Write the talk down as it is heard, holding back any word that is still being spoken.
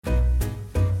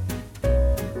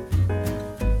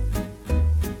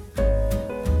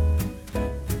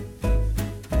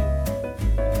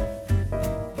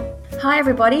Hi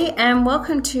everybody and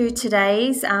welcome to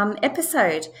today's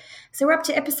episode. So we're up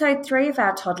to episode 3 of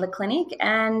our Toddler Clinic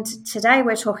and today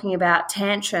we're talking about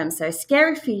tantrums. So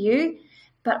scary for you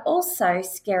but also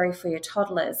scary for your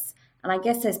toddlers. And I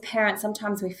guess as parents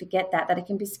sometimes we forget that it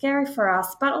can be scary for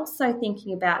us but also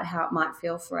thinking about how it might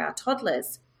feel for our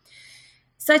toddlers.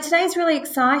 So today's really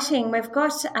exciting. We've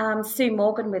got Sue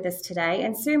Morgan with us today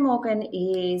and Sue Morgan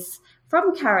is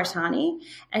from Karitane,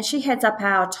 and she heads up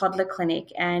our toddler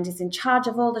clinic and is in charge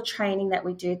of all the training that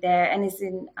we do there and is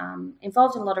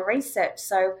involved in a lot of research.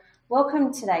 So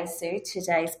welcome today, Sue, to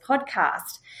today's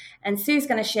podcast. And Sue's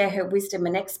going to share her wisdom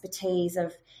and expertise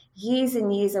of years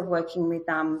and years of working with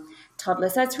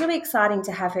toddlers. So it's really exciting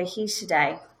to have her here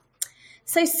today.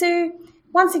 So Sue,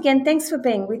 once again, thanks for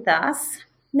being with us.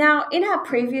 Now, in our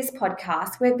previous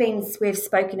podcast, we've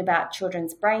spoken about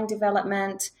children's brain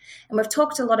development, and we've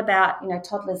talked a lot about,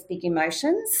 toddlers' big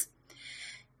emotions.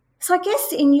 So I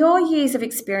guess in your years of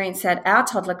experience at our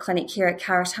toddler clinic here at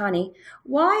Karitane,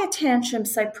 why are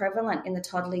tantrums so prevalent in the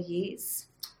toddler years?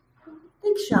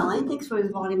 Thanks, Charlene. Thanks for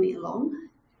inviting me along.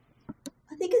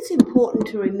 I think it's important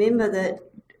to remember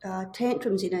that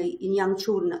tantrums in young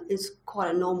children is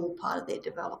quite a normal part of their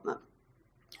development.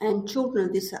 And children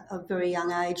of this a very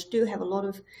young age do have a lot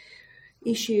of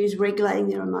issues regulating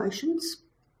their emotions.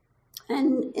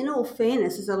 And in all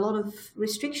fairness, there's a lot of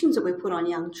restrictions that we put on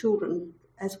young children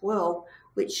as well,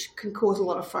 which can cause a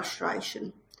lot of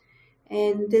frustration.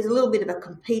 And there's a little bit of a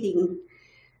competing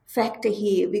factor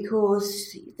here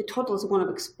because the toddlers want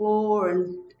to explore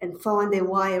and find their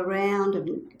way around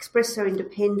and express their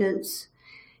independence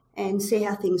and see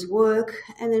how things work.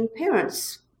 And then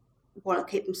parents want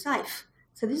to keep them safe.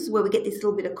 So this is where we get this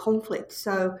little bit of conflict.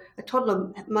 So a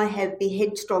toddler may be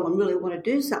headstrong and really want to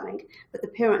do something, but the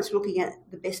parent's looking at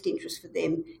the best interest for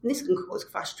them. And this can cause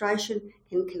frustration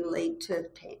and can lead to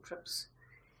tantrums.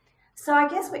 So I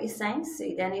guess what you're saying,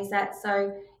 Sue, then is that,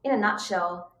 so in a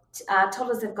nutshell,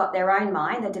 toddlers have got their own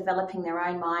mind, they're developing their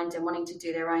own mind and wanting to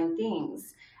do their own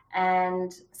things.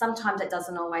 And sometimes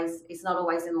it's not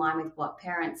always in line with what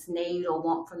parents need or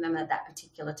want from them at that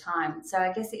particular time. So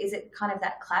I guess, is it kind of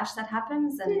that clash that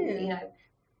happens and,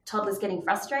 toddlers getting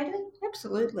frustrated?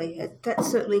 Absolutely. That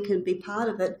certainly can be part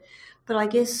of it. But I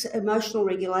guess emotional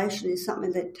regulation is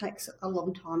something that takes a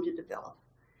long time to develop.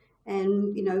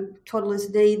 And, toddlers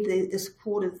need the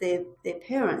support of their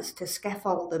parents to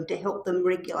scaffold them, to help them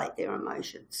regulate their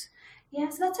emotions. Yeah,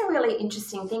 so that's a really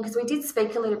interesting thing because we did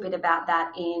speak a little bit about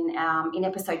that in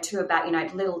episode 2 about,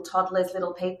 little toddlers,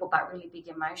 little people, but really big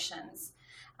emotions.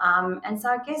 And so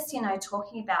I guess,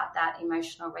 talking about that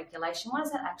emotional regulation, what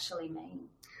does that actually mean?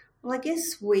 Well, I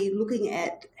guess we're looking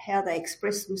at how they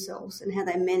express themselves and how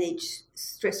they manage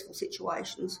stressful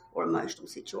situations or emotional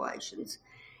situations.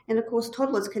 And, of course,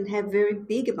 toddlers can have very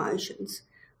big emotions,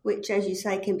 which, as you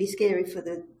say, can be scary for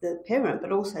the parent,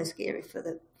 but also scary for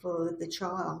the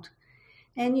child.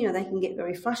 And, they can get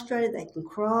very frustrated, they can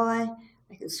cry,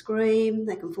 they can scream,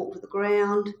 they can fall to the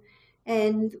ground.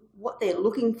 And what they're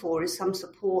looking for is some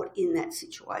support in that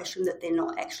situation that they're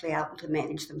not actually able to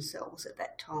manage themselves at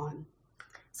that time.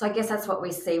 So I guess that's what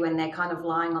we see when they're kind of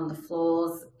lying on the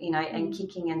floors, and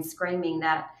kicking and screaming,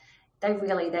 that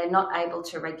they're not able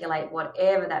to regulate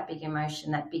whatever that big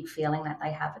emotion, that big feeling that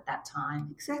they have at that time.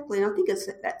 Exactly. And I think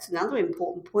that's another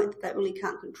important point, that they really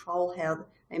can't control how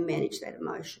they manage that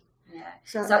emotion. Yeah.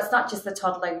 So it's not just the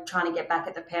toddler trying to get back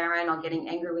at the parent or getting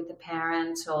angry with the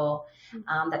parent or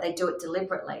that they do it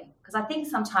deliberately. Because I think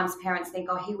sometimes parents think,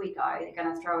 oh, here we go, they're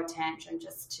going to throw a tantrum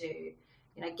just to,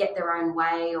 get their own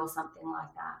way or something like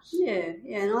that.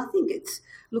 Yeah. And I think it's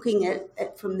looking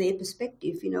at from their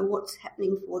perspective, what's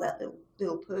happening for that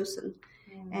little person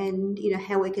and,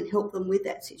 how we can help them with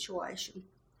that situation.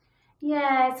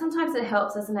 Yeah, sometimes it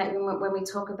helps, doesn't it, when we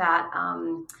talk about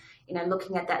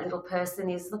looking at that little person,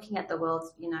 is looking at the world,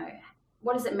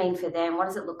 what does it mean for them? What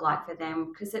does it look like for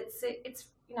them? Because it's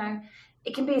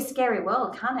it can be a scary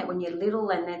world, can't it, when you're little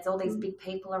and there's all these big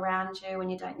people around you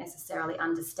and you don't necessarily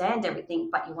understand everything,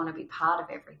 but you want to be part of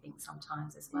everything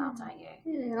sometimes as well, don't you?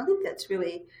 Yeah, I think that's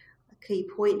really a key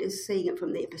point, is seeing it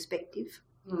from their perspective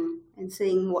and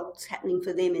seeing what's happening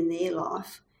for them in their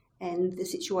life and the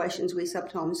situations we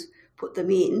sometimes put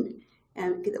them in,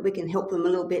 and that we can help them a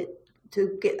little bit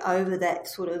to get over that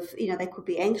sort of, they could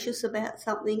be anxious about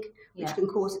something, which can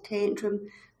cause a tantrum.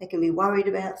 They can be worried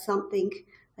about something.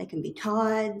 They can be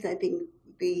tired. They can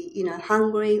be,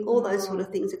 hungry. All those sort of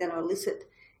things are going to elicit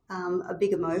a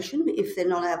big emotion if they're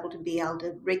not able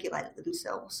to regulate it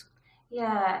themselves.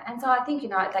 Yeah, and so I think,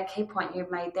 that key point you've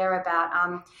made there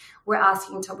about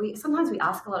sometimes we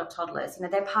ask a lot of toddlers,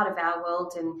 they're part of our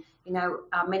world, and,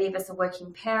 many of us are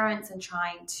working parents and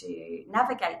trying to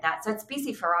navigate that. So it's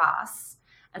busy for us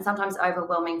and sometimes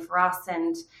overwhelming for us.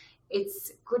 And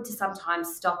it's good to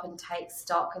sometimes stop and take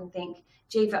stock and think,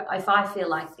 gee, if I feel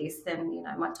like this, then,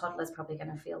 my toddler's probably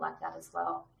going to feel like that as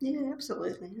well. Yeah,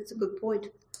 absolutely. That's a good point.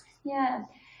 Yeah.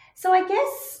 So I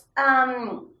guess...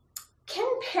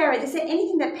 is there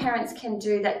anything that parents can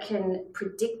do that can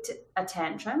predict a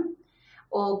tantrum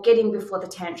or get in before the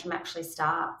tantrum actually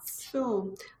starts?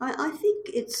 Sure. I think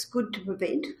it's good to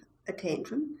prevent a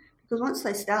tantrum, because once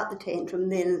they start the tantrum,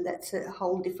 then that's a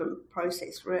whole different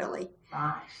process, really.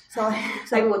 Right. So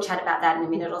maybe we'll chat about that in a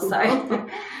minute or so.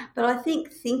 But I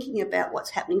think thinking about what's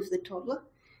happening for the toddler,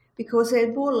 because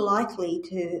they're more likely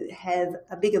to have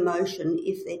a big emotion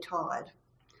if they're tired,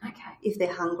 if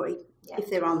they're hungry, if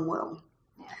they're unwell.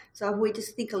 So if we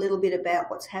just think a little bit about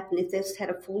what's happened, if they've had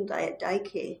a full day at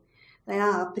daycare, they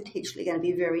are potentially going to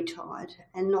be very tired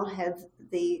and not have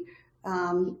the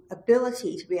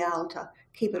ability to be able to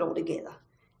keep it all together.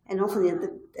 And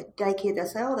often at daycare, they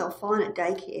say, they'll fine at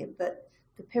daycare, but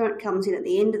the parent comes in at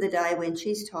the end of the day when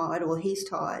she's tired or he's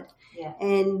tired,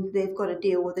 and they've got to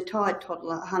deal with a tired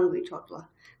toddler, a hungry toddler.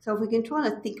 So if we can try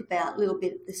to think about a little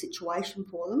bit the situation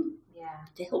for them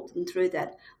to help them through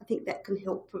that, I think that can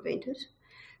help prevent it.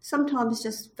 Sometimes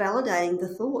just validating the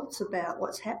thoughts about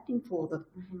what's happening for them.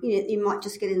 Mm-hmm. You might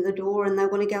just get in the door and they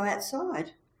want to go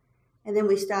outside. And then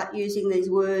we start using these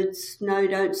words, no,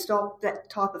 don't stop,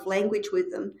 that type of language with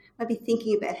them. Maybe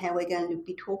thinking about how we're going to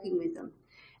be talking with them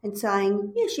and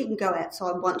saying, yes, you can go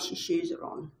outside once your shoes are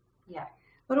on. Yeah.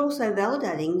 But also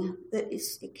validating that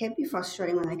it can be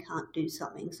frustrating when they can't do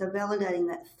something. So validating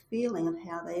that feeling of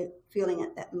how they're feeling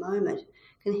at that moment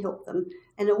can help them,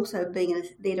 and also being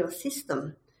there to assist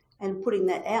them. And putting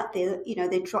that out there,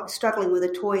 they're struggling with a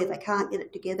toy, they can't get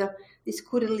it together. This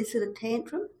could elicit a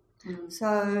tantrum. Mm.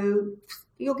 So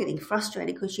you're getting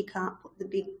frustrated because you can't put the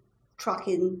big truck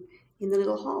in the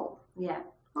little hole. Yeah.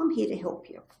 I'm here to help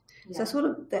you. Yeah. So sort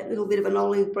of that little bit of an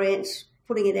olive branch,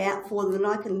 putting it out for them, and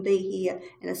I can be here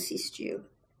and assist you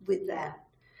with that.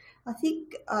 I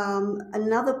think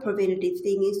another preventative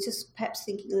thing is just perhaps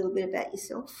thinking a little bit about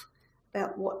yourself,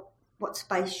 about what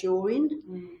space you're in.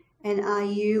 Mm. And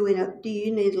do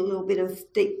you need a little bit of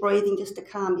deep breathing just to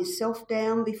calm yourself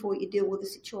down before you deal with the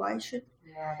situation?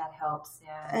 Yeah, that helps,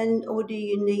 yeah. Or do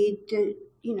you need to,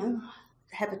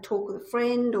 have a talk with a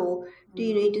friend, or do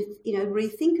you need to,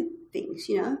 rethink things,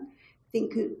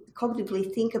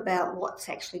 cognitively think about what's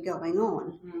actually going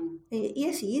on. Mm.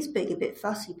 Yes, he is being a bit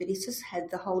fussy, but he's just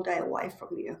had the whole day away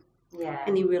from you. Yeah.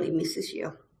 And he really misses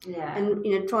you. Yeah. And,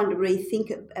 trying to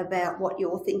rethink about what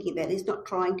you're thinking about. He's not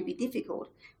trying to be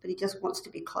difficult, but he just wants to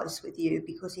be close with you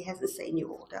because he hasn't seen you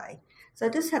all day. So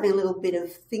just having a little bit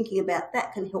of thinking about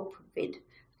that can help prevent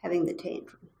having the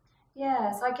tantrum.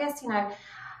 Yeah, so I guess,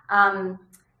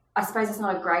 I suppose it's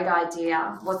not a great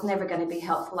idea. What's never going to be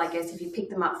helpful, I guess, if you pick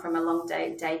them up from a long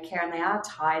day of daycare and they are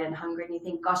tired and hungry and you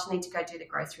think, gosh, I need to go do the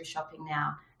grocery shopping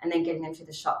now, and then getting them to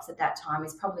the shops at that time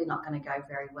is probably not going to go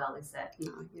very well, is it?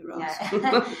 No, you're right.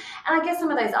 Yeah. And I guess some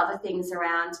of those other things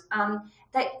around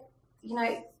that,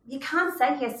 you can't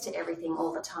say yes to everything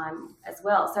all the time as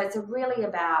well. So it's really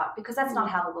about, because that's not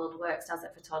how the world works, does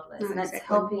it, for toddlers? No, and it's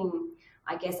helping,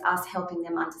 I guess, us helping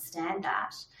them understand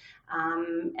that.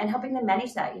 And helping them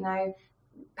manage that,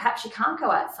 perhaps you can't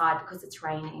go outside because it's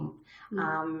raining.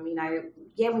 Mm.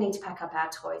 We need to pack up our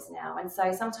toys now. And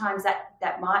so sometimes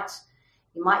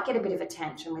you might get a bit of a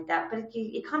tantrum with that, but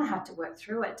you kind of have to work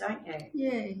through it, don't you?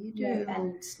 Yeah, you do. Yeah,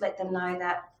 and let them know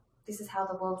that this is how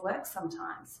the world works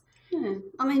sometimes. Yeah,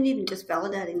 I mean, even just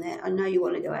validating that. I know you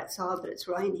want to go outside, but it's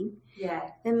raining. Yeah.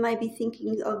 Then maybe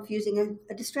thinking of using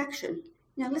a distraction.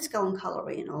 Let's go and colour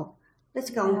in, or let's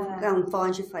go and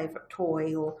find your favourite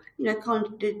toy, or, kind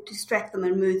of distract them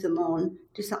and move them on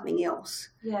to something else.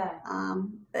 Yeah.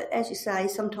 But as you say,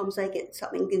 sometimes they get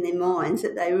something in their minds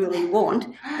that they really want,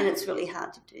 and it's really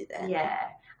hard to do that. Yeah.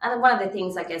 And one of the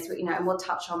things, I guess, and we'll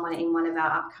touch on in one of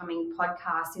our upcoming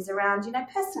podcasts, is around,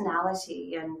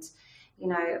 personality and,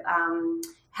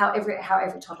 how every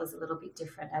toddler's a little bit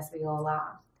different, as we all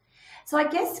are. So I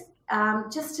guess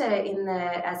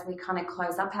as we kind of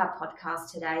close up our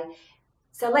podcast today,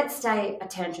 so let's say a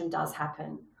tantrum does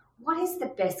happen. What is the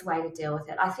best way to deal with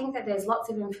it? I think that there's lots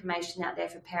of information out there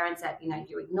for parents that,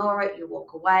 you ignore it, you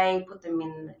walk away, put them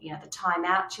in, the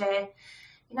timeout chair.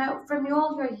 From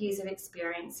all your years of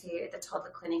experience here at the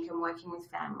Toddler Clinic and working with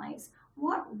families,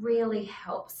 what really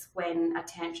helps when a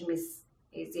tantrum is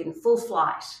in full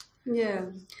flight? Yeah.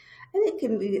 And it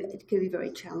can be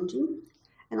very challenging.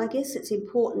 And I guess it's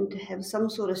important to have some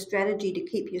sort of strategy to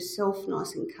keep yourself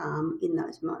nice and calm in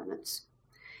those moments.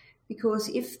 Because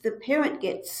if the parent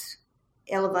gets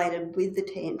elevated with the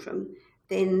tantrum,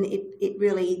 then it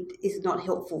really is not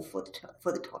helpful for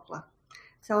the toddler.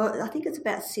 So I think it's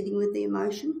about sitting with the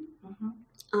emotion.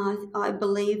 I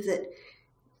believe that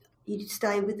you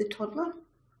stay with the toddler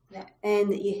and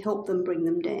that you help them bring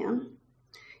them down.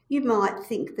 You might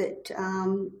think that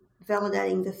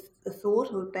validating the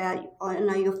thought about, I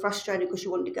know you're frustrated because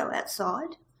you wanted to go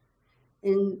outside,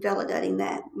 and validating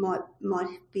that might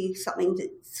be something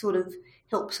that sort of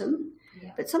helps them.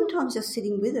 Yeah. But sometimes just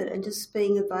sitting with it and just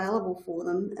being available for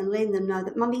them and letting them know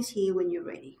that mummy's here when you're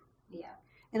ready. Yeah.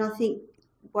 And I think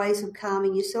ways of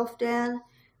calming yourself down,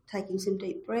 taking some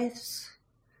deep breaths,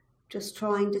 just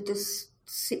trying to just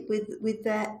sit with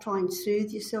that, try and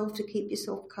soothe yourself to keep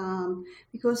yourself calm,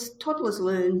 because toddlers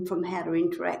learn from how to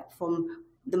interact from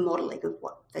the modelling of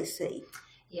what they see.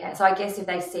 Yeah, so I guess if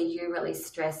they see you really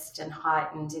stressed and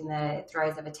heightened in the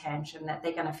throes of a tantrum, that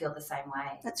they're going to feel the same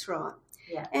way. That's right.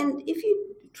 Yeah. And if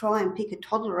you try and pick a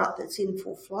toddler up that's in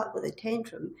full flight with a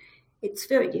tantrum, it's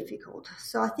very difficult.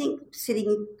 So I think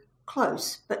sitting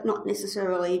close, but not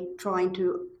necessarily trying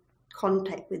to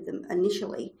contact with them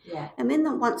initially. Yeah. And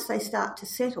then once they start to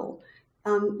settle,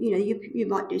 you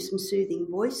might do some soothing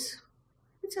voice.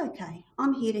 It's okay.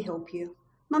 I'm here to help you.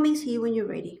 Mummy's here when you're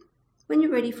ready. When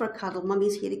you're ready for a cuddle,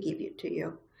 mummy's here to give it to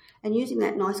you. And using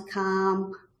that nice,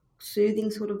 calm,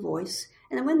 soothing sort of voice.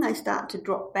 And then when they start to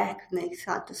drop back and they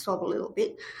start to sob a little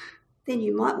bit, then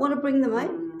you might want to bring them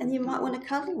in and you might want to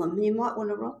cuddle them and you might want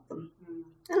to rock them.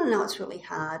 I don't know, it's really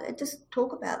hard. And just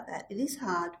talk about that. It is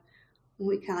hard when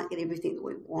we can't get everything that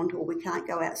we want or we can't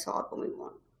go outside when we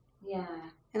want. Yeah.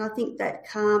 And I think that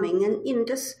calming and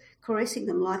just caressing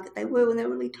them like they were when they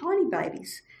were really tiny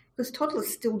babies, because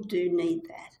toddlers still do need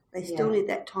that. They still need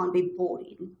that time to be brought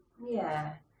in.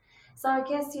 Yeah. So I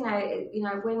guess,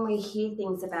 when we hear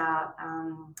things about,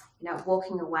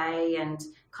 walking away and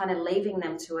kind of leaving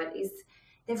them to it,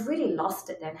 they've really lost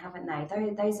it then, haven't they?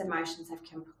 Those emotions have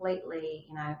completely,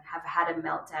 have had a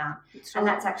meltdown. That's right. And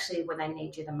that's actually when they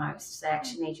need you the most. They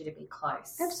actually need you to be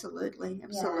close. Absolutely.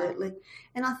 Yeah.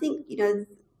 And I think,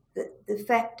 the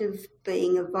fact of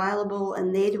being available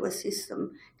and there to assist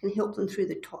them can help them through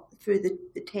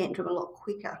the tantrum a lot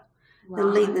quicker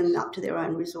than lead them up to their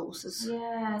own resources.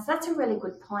 Yeah, so that's a really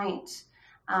good point.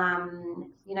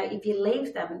 If you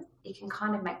leave them, it can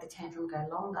kind of make the tantrum go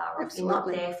longer. Or if you're not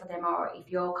there for them, or if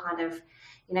you're kind of,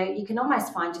 you can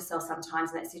almost find yourself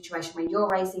sometimes in that situation where you're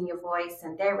raising your voice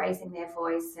and they're raising their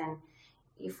voice, and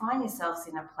you find yourselves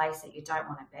in a place that you don't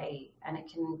want to be, and it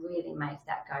can really make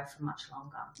that go for much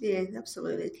longer. Yeah,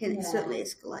 absolutely. It can certainly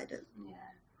escalate it. Yeah.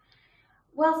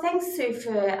 Well, thanks, Sue,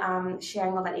 for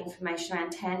sharing all that information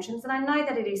around tantrums. And I know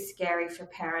that it is scary for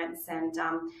parents,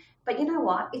 but you know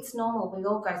what? It's normal. We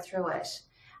all go through it.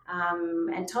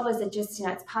 And toddlers are just,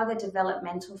 it's part of the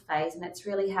developmental phase, and it's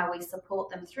really how we support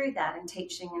them through that and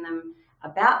teaching them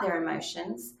about their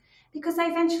emotions. Because they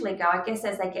eventually go, I guess,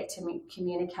 as they get to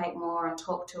communicate more and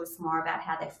talk to us more about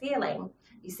how they're feeling,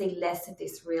 you see less of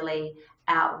this really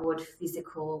outward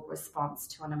physical response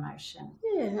to an emotion.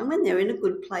 Yeah, and when they're in a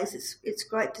good place, it's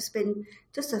great to spend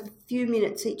just a few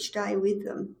minutes each day with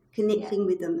them, connecting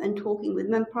with them and talking with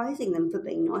them and praising them for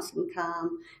being nice and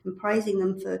calm and praising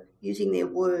them for using their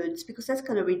words, because that's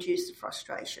going to reduce the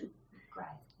frustration. Great,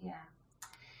 yeah.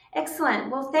 Excellent.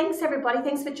 Well, thanks, everybody.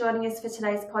 Thanks for joining us for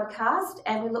today's podcast.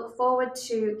 And we look forward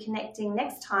to connecting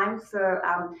next time for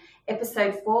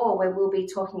episode 4, where we'll be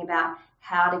talking about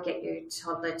how to get your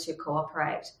toddler to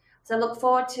cooperate. So I look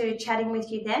forward to chatting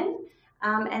with you then.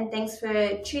 And thanks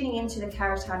for tuning in to the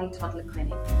Karitane Toddler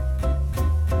Clinic.